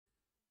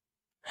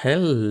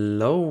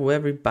Hello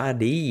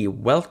everybody,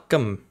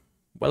 welcome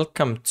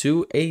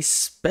to a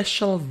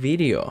special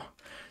video.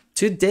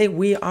 Today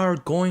we are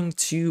going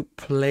to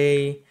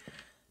play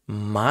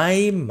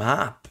my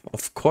map.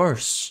 Of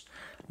course,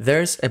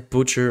 there's a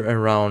butcher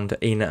around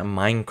in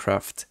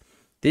Minecraft.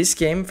 This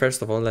game,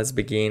 first of all, let's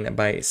begin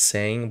by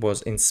saying,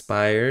 was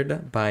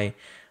inspired by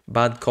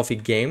Bad Coffee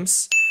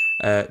Games,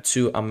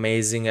 two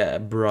amazing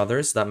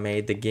brothers that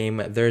made the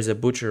game There's a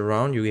Butcher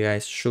Around. You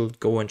guys should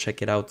go and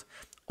check it out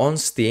on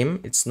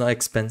Steam. It's not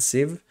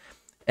expensive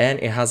and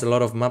it has a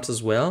lot of maps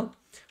as well,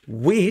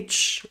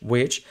 which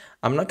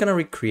I'm not gonna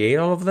recreate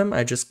all of them.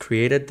 I just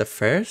created the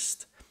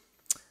first,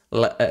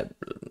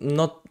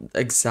 not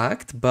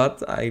exact,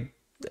 but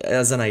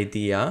as an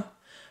idea.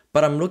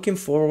 But I'm looking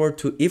forward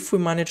to, if we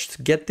manage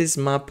to get this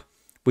map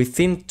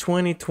within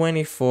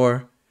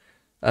 2024,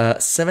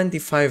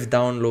 75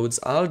 downloads,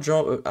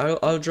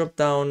 I'll drop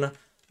down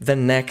the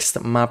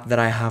next map that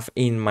I have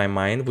in my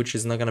mind, which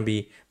is not gonna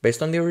be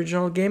based on the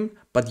original game,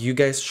 but you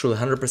guys should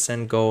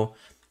 100% go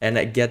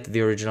and get the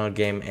original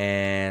game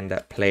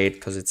and play it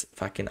because it's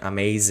fucking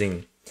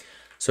amazing.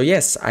 So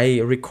yes,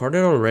 I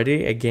recorded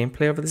already a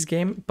gameplay of this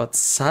game, but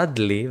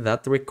sadly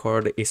that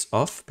record is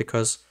off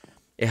because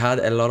it had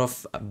a lot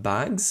of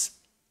bugs.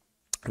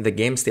 The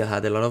game still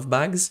had a lot of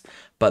bugs,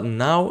 but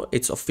now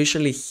it's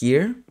officially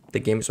here. The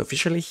game is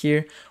officially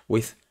here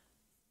with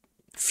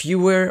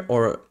fewer,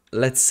 or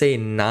let's say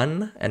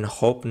none, and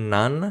hope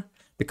none,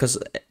 because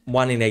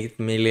 1 in 8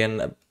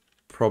 million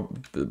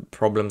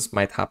problems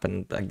might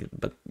happen.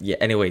 But yeah,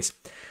 anyways.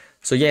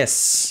 So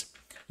yes,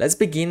 let's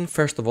begin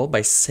first of all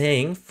by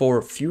saying,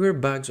 for fewer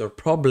bugs or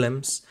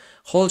problems,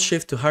 hold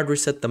shift to hard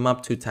reset the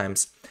map 2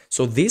 times.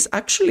 So this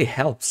actually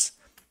helps.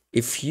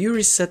 If you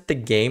reset the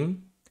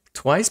game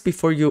twice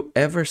before you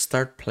ever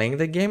start playing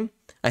the game,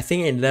 I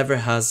think it never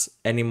has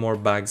any more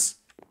bugs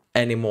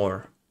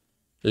anymore.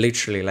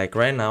 Literally, like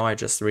right now, I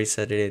just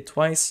reset it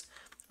twice.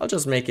 I'll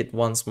just make it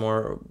once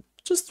more,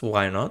 just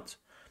why not?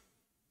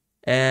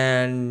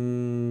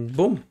 And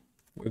boom,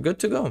 we're good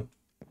to go.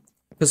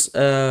 Because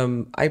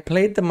I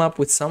played the map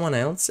with someone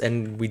else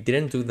and we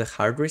didn't do the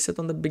hard reset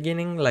on the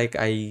beginning. Like,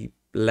 I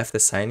left a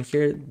sign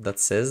here that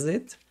says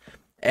it.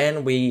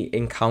 And we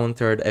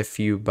encountered a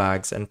few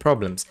bugs and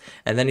problems.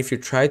 And then if you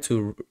try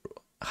to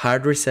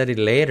hard reset it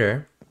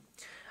later,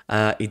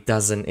 it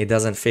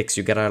doesn't fix.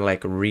 You gotta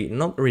like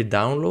not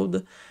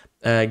re-download,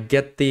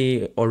 get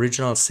the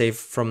original save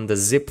from the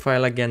zip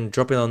file again,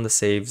 drop it on the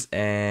saves,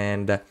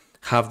 and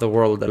have the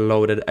world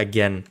loaded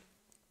again.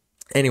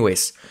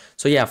 Anyways,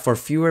 so yeah, for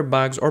fewer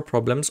bugs or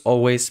problems,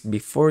 always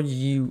before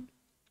you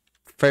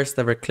first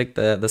ever click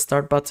the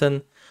start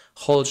button,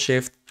 hold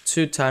shift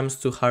 2 times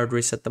to hard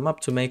reset them up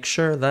to make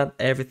sure that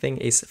everything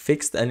is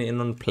fixed and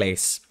in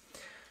place.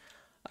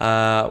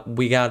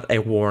 We got a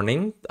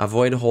warning: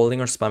 avoid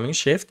holding or spamming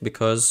shift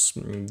because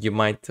you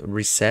might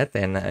reset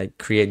and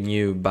create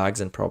new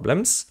bugs and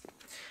problems.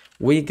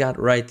 We got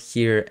right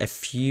here a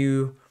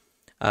few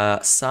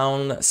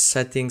sound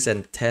settings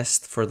and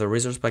test for the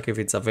resource pack, if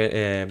it's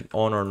on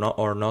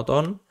or not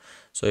on.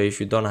 So if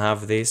you don't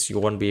have this, you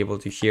won't be able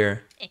to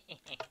hear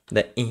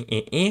the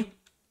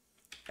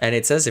And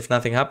it says, if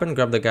nothing happened,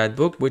 grab the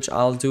guidebook, which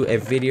I'll do a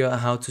video on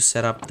how to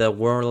set up the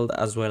world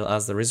as well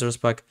as the resource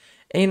pack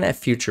in a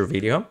future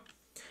video.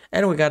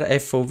 And we got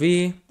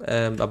FOV,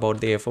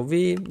 about the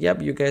FOV.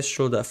 Yep, you guys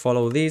should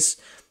follow this,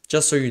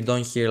 just so you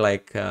don't hear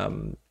like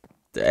the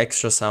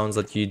extra sounds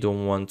that you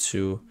don't want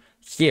to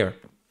hear.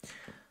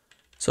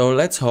 So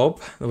let's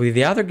hope. With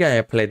the other guy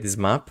I played this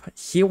map,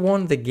 he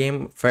won the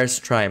game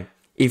first try,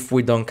 if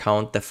we don't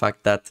count the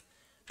fact that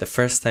the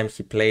first time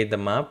he played the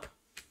map,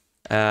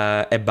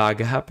 a bug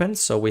happened,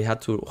 so we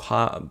had to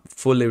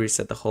fully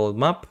reset the whole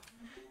map,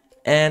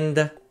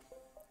 and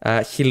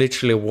he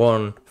literally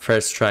won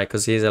first try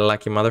because he's a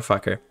lucky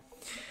motherfucker.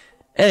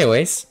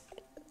 Anyways,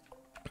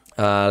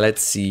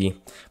 let's see.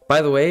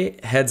 By the way,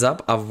 heads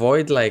up,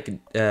 avoid like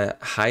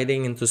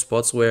hiding into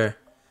spots where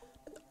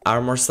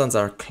armor stands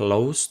are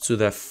close to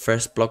the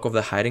first block of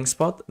the hiding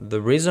spot.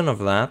 The reason of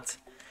that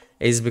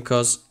is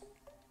because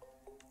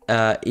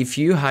if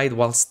you hide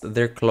whilst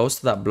they're close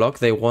to that block,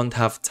 they won't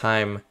have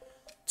time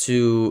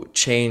to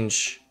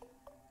change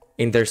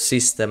in their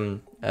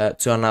system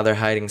to another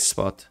hiding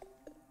spot,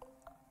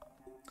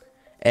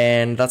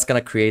 and that's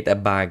gonna create a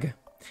bug.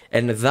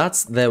 And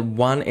that's the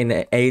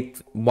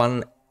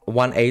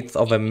 1/8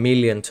 of a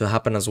million to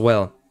happen as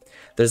well.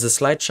 There's a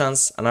slight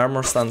chance an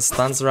armor stand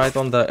stands right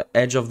on the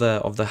edge of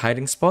the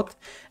hiding spot,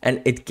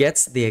 and it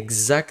gets the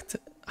exact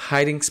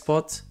hiding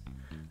spot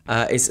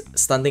is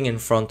standing in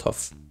front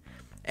of.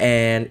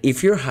 And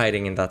if you're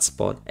hiding in that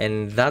spot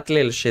and that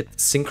little shit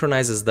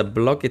synchronizes the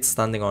block it's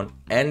standing on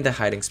and the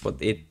hiding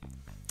spot it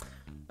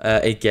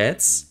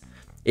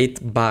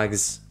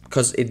bugs,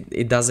 because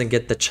it doesn't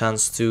get the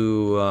chance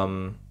to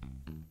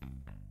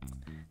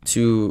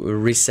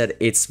reset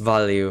its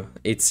value,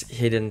 its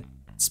hidden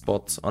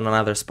spot on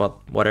another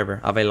spot,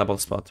 whatever, available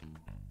spot.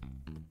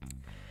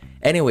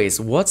 Anyways,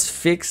 what's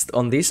fixed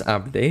on this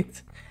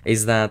update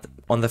is that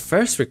on the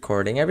first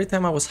recording, every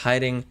time I was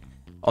hiding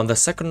On the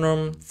second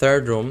room,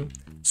 third room,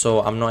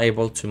 so I'm not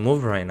able to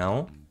move right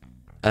now.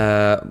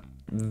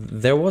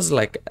 There was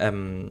like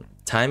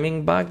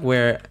timing bug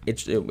where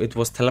it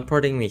was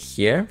teleporting me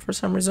here for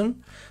some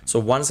reason. So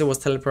once it was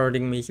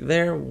teleporting me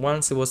there,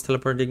 once it was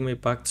teleporting me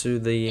back to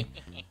the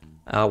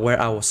where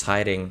I was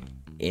hiding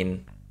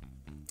in,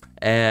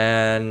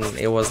 and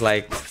it was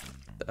like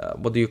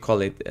what do you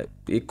call it?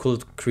 It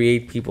could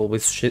create people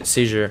with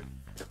seizure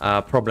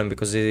problem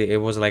because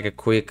it was like a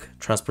quick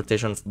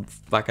transportation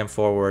back and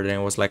forward, and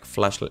it was like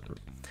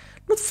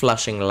not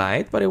flashing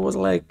light, but it was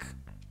like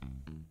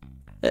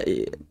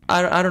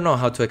I don't know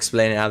how to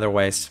explain it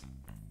otherwise.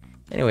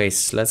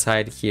 Anyways, let's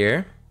hide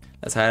here.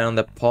 Let's hide on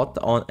the pot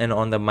and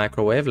on the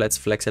microwave. Let's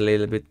flex a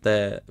little bit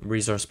the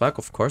resource pack,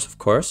 of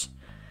course.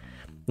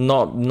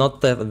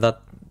 Not that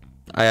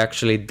I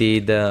actually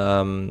did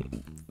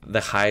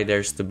the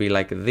hiders to be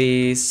like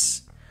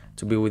this,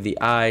 to be with the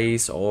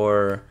eyes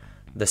or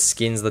the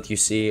skins that you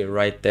see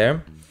right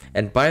there.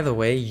 And by the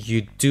way,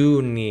 you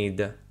do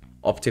need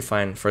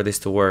Optifine for this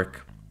to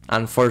work,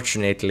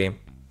 unfortunately.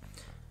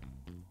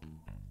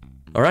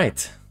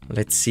 Alright,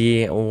 let's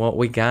see what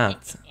we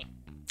got.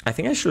 I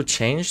think I should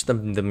change the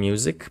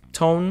music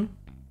tone,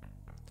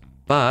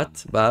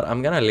 but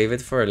I'm gonna leave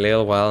it for a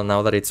little while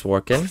now that it's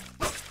working.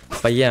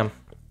 But yeah,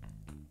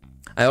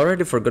 I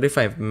already forgot if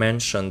I've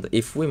mentioned,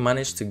 if we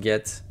manage to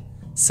get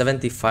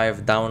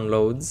 75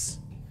 downloads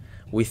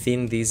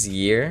within this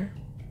year,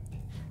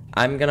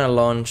 I'm gonna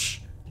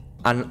launch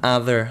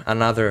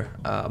another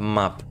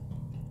map,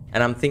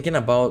 and I'm thinking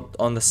about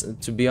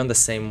to be on the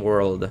same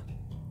world.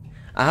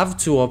 I have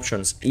two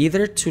options,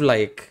 either to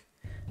like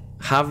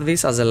have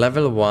this as a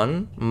level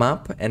 1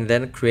 map and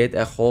then create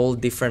a whole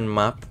different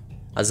map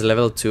as a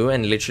level 2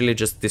 and literally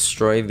just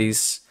destroy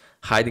these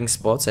hiding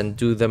spots and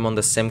do them on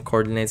the same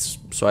coordinates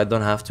so I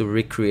don't have to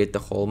recreate the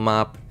whole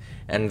map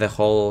and the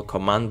whole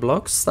command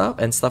block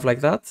stuff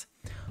like that.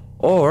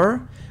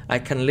 Or I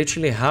can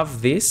literally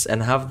have this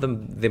and have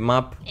the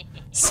map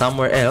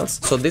somewhere else.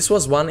 So this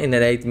was one in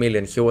an 8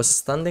 million. He was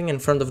standing in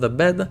front of the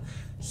bed,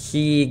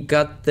 he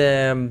got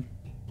the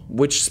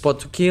which spot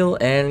to kill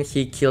and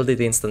he killed it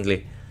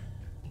instantly.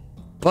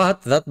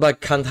 But that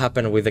bug can't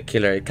happen with the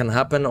killer, it can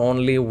happen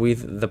only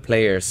with the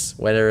players,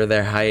 whether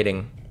they're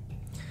hiding.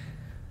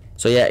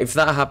 So yeah, if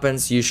that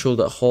happens, you should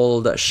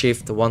hold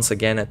shift once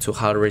again to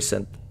hard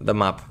reset the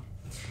map.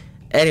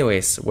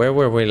 Anyways, where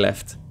were we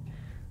left?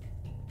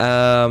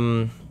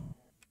 I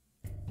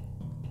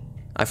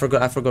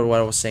forgot what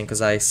I was saying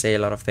because I say a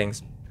lot of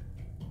things.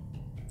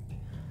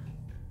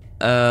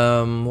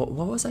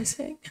 What was I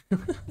saying?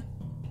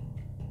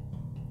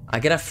 I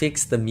gotta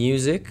fix the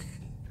music,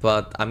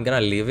 but I'm gonna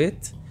leave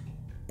it.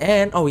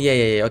 And oh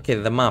yeah, okay,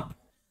 the map.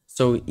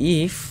 So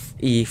if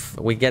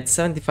we get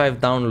 75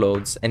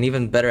 downloads and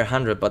even better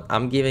 100, but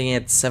I'm giving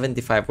it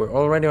 75, we're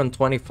already on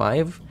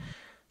 25,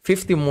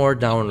 50 more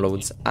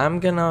downloads, I'm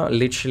gonna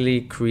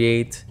literally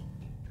create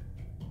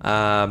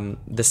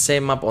the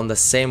same map on the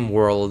same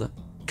world.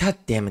 God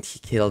damn it, he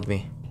killed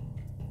me.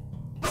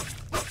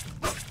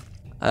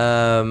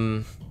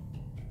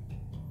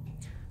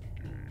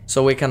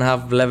 So we can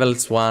have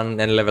levels 1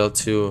 and level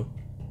 2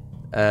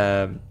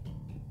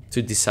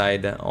 to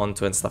decide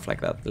onto and stuff like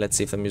that. Let's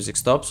see if the music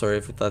stops or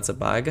if that's a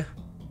bug.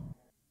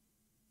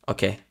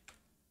 Okay,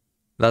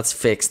 that's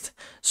fixed.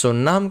 So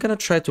now I'm gonna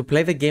try to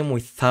play the game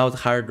without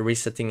hard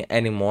resetting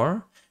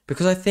anymore,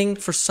 because I think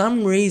for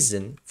some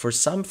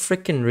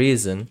freaking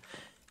reason,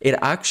 it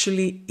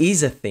actually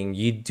is a thing.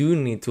 You do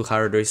need to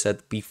hard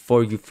reset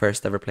before you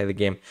first ever play the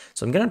game.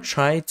 So I'm gonna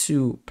try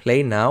to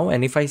play now,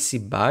 and if I see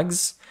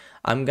bugs,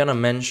 I'm gonna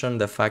mention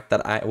the fact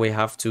that we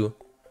have to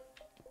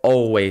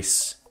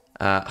always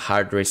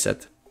hard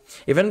reset.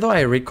 Even though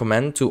I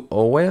recommend to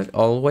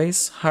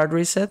always hard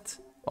reset,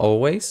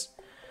 always,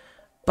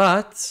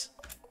 but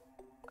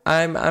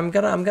I'm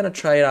gonna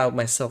try it out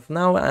myself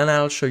now, and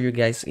I'll show you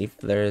guys if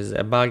there is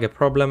a bug, a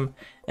problem,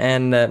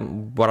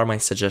 and what are my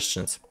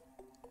suggestions.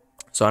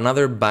 So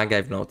another bug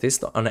I've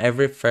noticed, on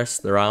every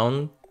first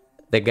round,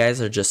 the guys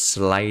are just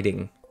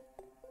sliding.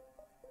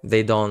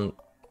 They don't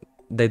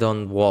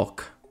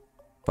walk.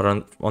 But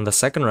on the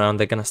second round,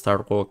 they're gonna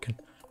start walking.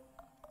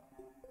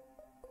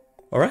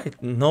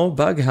 Alright, no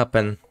bug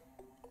happened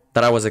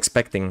that I was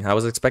expecting. I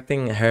was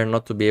expecting her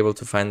not to be able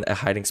to find a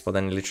hiding spot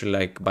and literally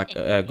like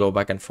go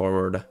back and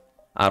forward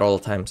at all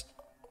times.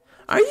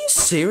 Are you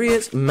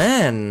serious?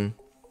 Man,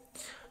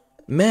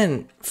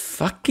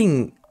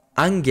 fucking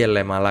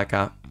Angele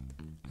Malaka.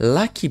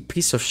 Lucky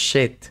piece of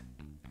shit.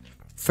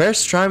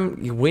 First try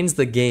he wins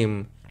the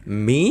game.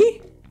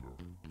 Me?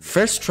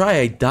 First try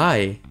I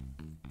die.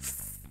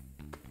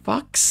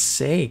 Fuck's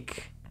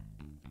sake.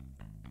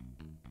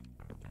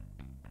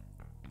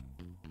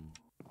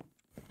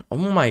 Oh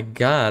my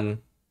god.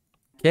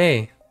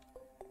 Okay.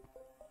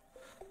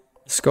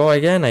 Let's go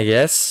again, I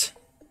guess.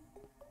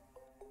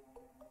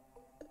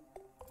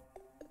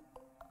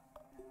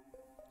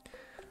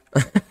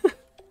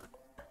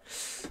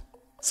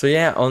 So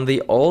yeah, on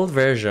the old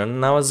version,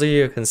 now as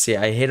you can see,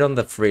 I hit on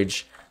the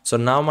fridge. So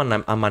now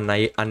I'm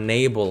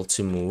unable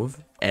to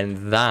move.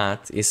 and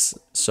that is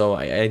so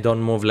I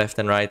don't move left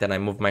and right, and I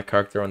move my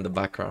character on the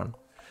background.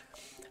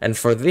 And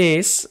for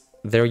this,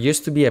 there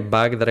used to be a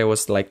bug that I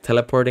was like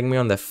teleporting me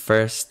on the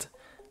first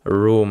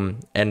room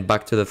and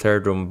back to the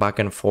third room, back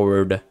and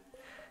forward.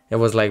 It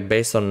was like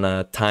based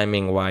on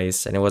timing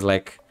wise, and it was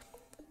like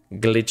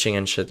glitching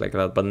and shit like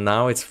that. But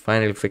now it's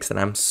finally fixed, and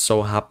I'm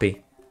so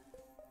happy.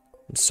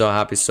 I'm so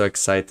happy, so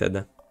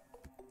excited.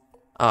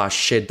 Ah,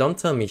 shit, don't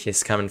tell me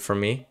he's coming for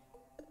me.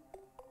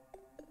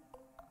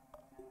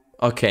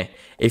 Okay,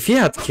 if he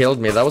had killed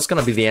me, that was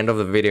gonna be the end of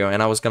the video,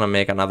 and I was gonna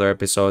make another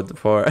episode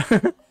for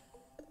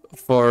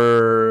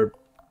for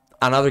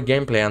another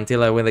gameplay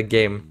until I win the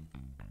game.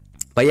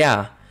 But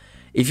yeah,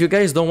 if you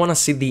guys don't want to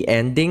see the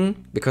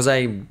ending, because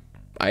I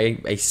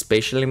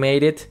spatially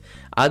made it,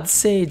 I'd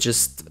say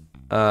just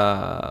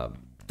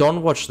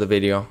don't watch the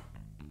video.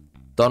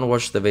 Don't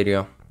watch the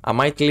video. I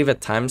might leave a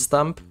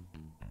timestamp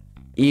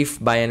if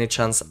by any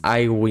chance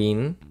I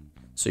win,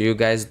 so you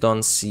guys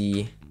don't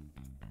see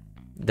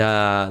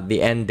the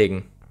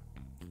ending.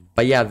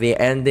 But yeah, the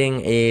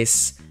ending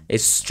is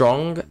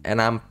strong,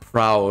 and I'm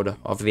proud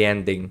of the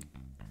ending.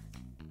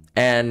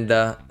 And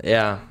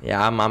yeah,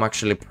 I'm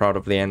actually proud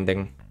of the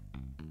ending.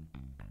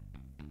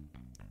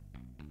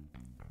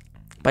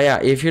 But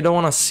yeah, if you don't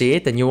want to see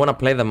it and you want to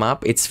play the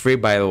map, it's free,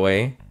 by the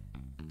way.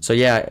 So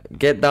yeah,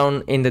 get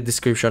down in the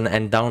description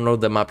and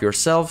download the map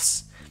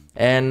yourselves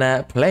and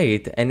play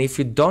it. And if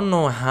you don't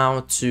know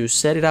how to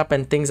set it up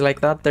and things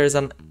like that, there's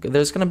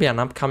gonna be an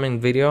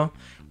upcoming video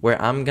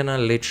where I'm gonna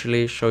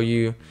literally show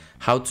you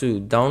how to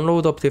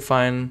download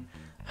Optifine,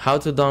 how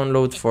to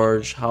download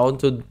Forge, how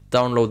to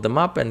download the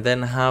map, and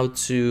then how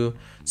to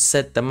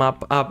set the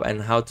map up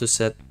and how to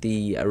set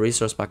the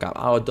resource pack up.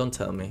 Oh, don't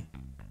tell me.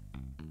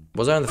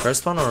 Was I on the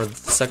first one or the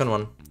second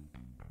one?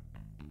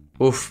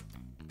 Oof.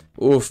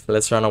 Oof,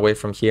 let's run away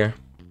from here.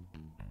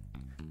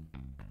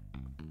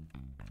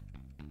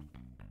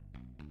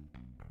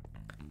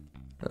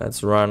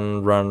 Let's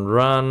run.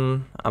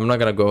 I'm not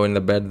gonna go in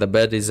the bed. The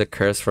bed is a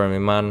curse for me,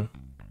 man.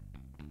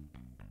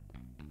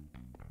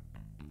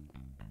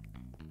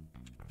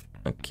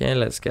 Okay,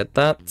 let's get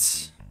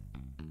that.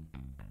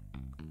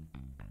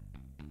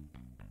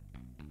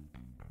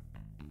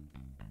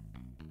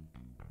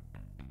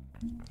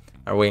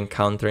 Are we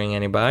encountering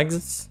any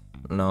bugs?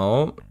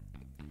 No.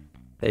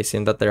 They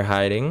seem that they're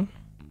hiding.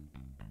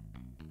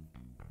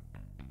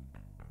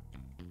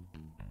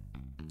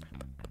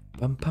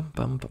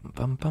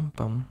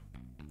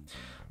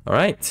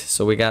 Alright,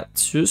 so we got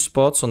 2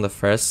 spots on the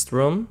first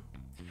room,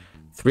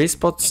 3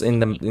 spots in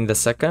the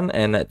second,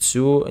 and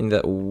 2 in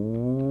the...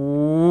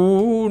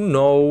 Ooh,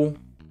 no.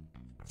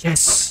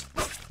 Yes.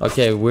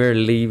 Okay, we're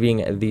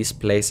leaving this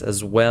place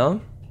as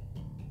well.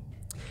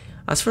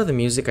 As for the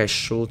music, I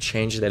should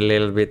change it a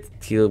little bit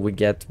till we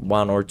get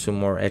 1 or 2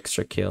 more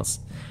extra kills.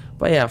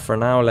 But yeah, for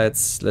now,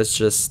 let's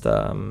just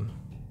gonna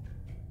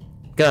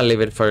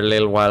leave it for a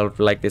little while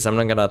like this. I'm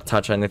not gonna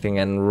touch anything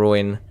and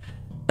ruin.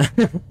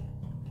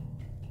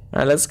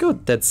 Alright, let's go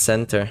dead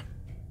center.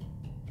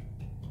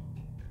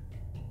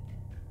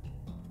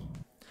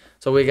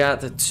 So we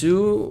got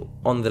 2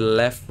 on the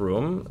left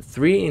room,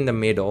 3 in the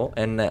middle,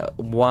 and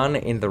 1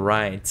 in the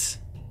right,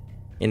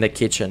 in the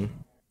kitchen.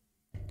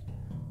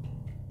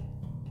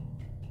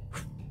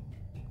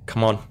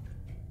 Come on.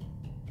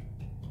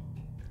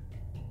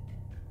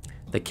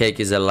 The cake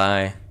is a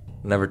lie.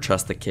 Never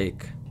trust the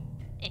cake.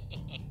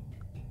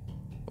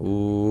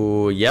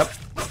 Ooh, yep.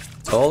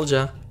 Told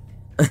ya.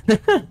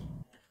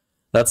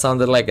 That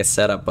sounded like a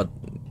setup, but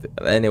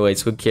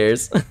anyways, who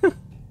cares?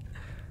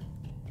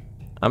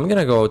 I'm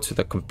gonna go to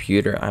the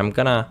computer. I'm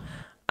gonna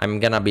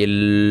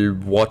be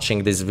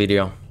watching this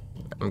video.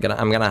 I'm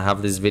gonna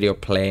have this video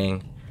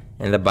playing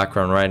in the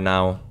background right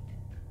now,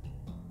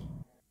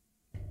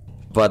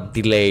 but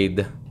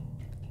delayed.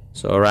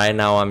 So right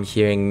now I'm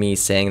hearing me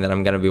saying that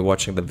I'm gonna be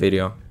watching the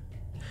video.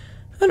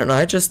 I don't know,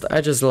 I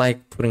just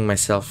like putting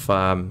myself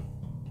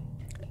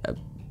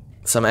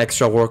some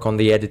extra work on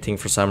the editing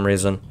for some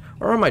reason.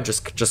 Or I might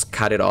just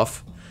cut it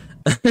off.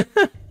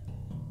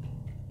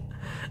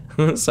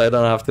 So I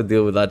don't have to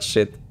deal with that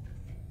shit.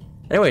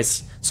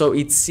 Anyways, so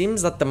it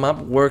seems that the map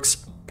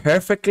works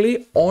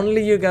perfectly.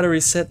 Only you gotta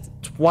reset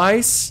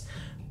twice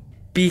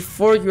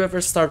before you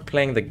ever start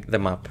playing the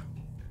map.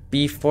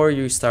 Before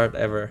you start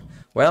ever.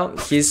 Well,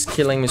 he's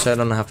killing me so I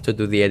don't have to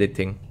do the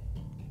editing.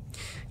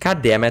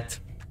 God damn it.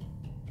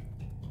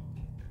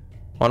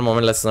 One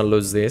moment, let's not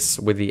lose this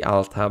with the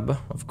Alt tab,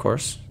 of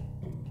course.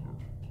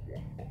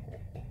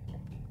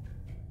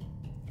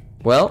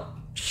 Well,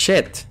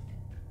 shit.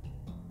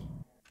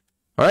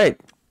 Alright.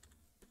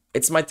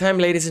 It's my time,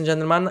 ladies and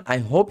gentlemen. I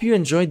hope you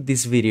enjoyed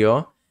this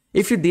video.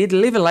 If you did,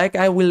 leave a like.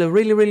 I will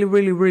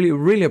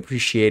really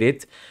appreciate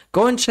it.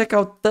 Go and check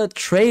out the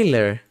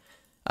trailer.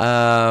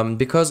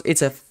 Because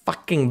it's a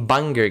fucking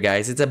banger,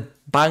 guys. It's a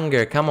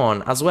banger, come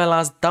on. As well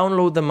as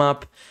download the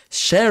map,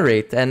 share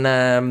it,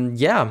 and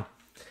yeah.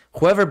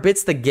 Whoever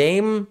beats the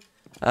game,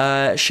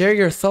 share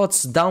your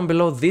thoughts down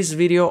below this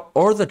video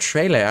or the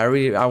trailer.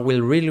 I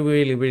will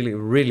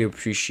really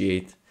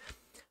appreciate.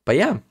 But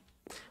yeah,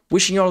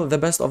 Wishing you all the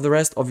best of the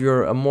rest of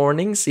your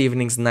mornings,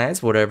 evenings,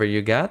 nights, whatever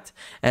you got.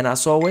 And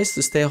as always,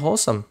 to stay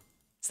wholesome.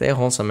 Stay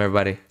wholesome,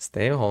 everybody.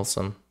 Stay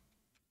wholesome.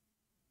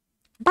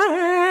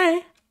 Bye!